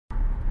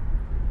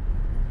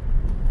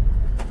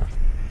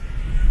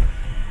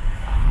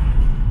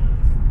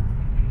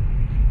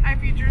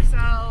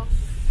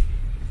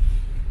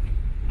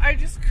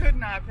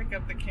not pick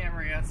up the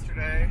camera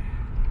yesterday.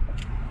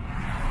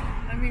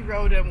 Let me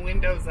roll them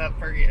windows up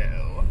for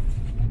you.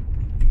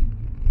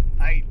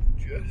 I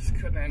just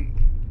couldn't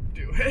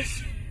do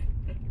it.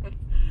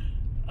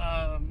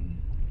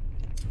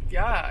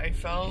 Yeah, I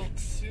felt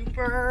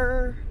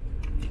super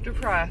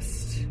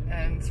depressed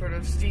and sort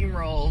of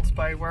steamrolled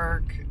by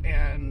work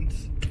and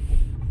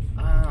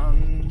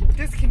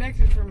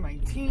disconnected from my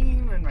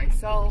team and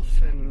myself,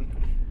 and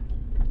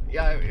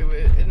yeah, it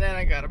was, and then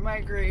I got a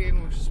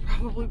migraine, which is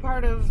probably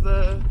part of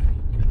the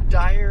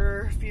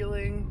dire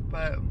feeling,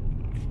 but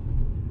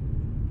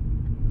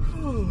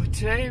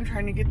today I'm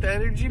trying to get the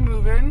energy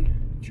moving,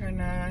 trying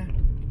to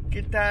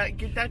get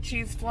that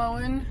cheese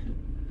flowing.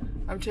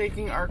 I'm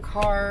taking our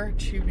car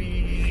to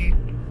be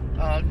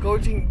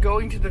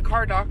going to the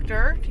car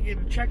doctor to get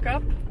a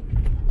checkup.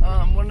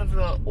 One of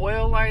the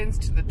oil lines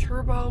to the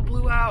turbo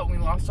blew out and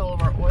we lost all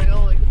of our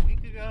oil like a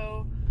week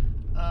ago.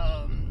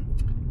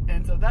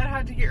 And so that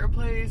had to get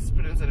replaced,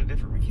 but it was at a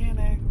different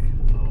mechanic,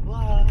 blah, blah,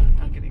 blah.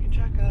 Not getting a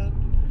checkup.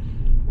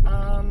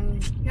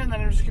 Yeah, and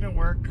then I'm just gonna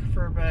work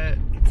for a bit,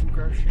 get some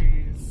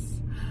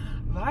groceries.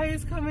 Vi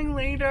is coming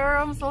later.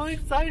 I'm so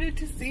excited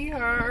to see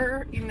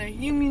her in a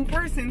human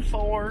person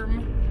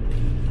form.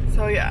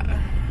 So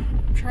yeah,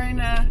 I'm trying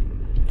to,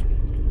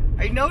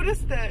 I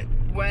noticed that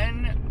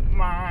when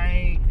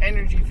my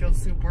energy feels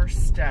super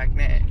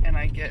stagnant and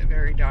I get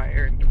very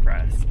dire and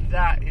depressed,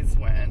 that is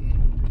when,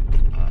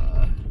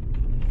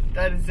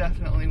 that is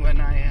definitely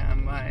when I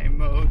am my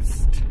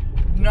most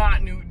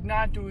not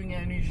doing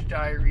Amnesia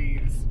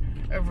Diaries.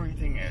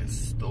 Everything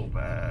is so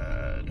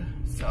bad.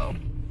 So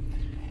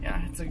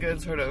yeah, it's a good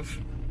sort of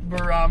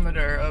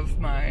barometer of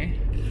my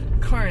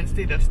current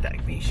state of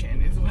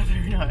stagnation is whether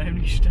or not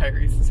Amnesia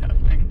Diaries is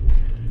happening.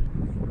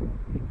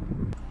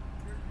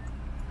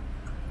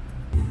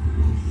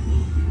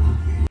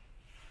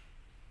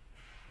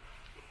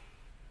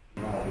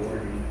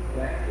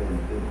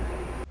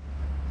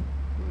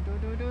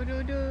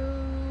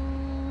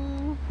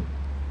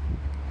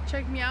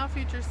 Check me out,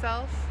 future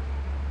self.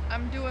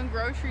 I'm doing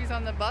groceries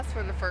on the bus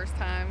for the first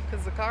time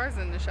because the car's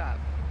in the shop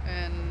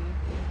and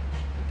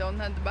I don't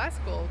have the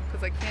bicycle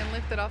because I can't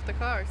lift it off the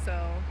car,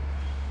 so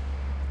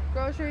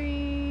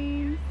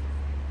groceries.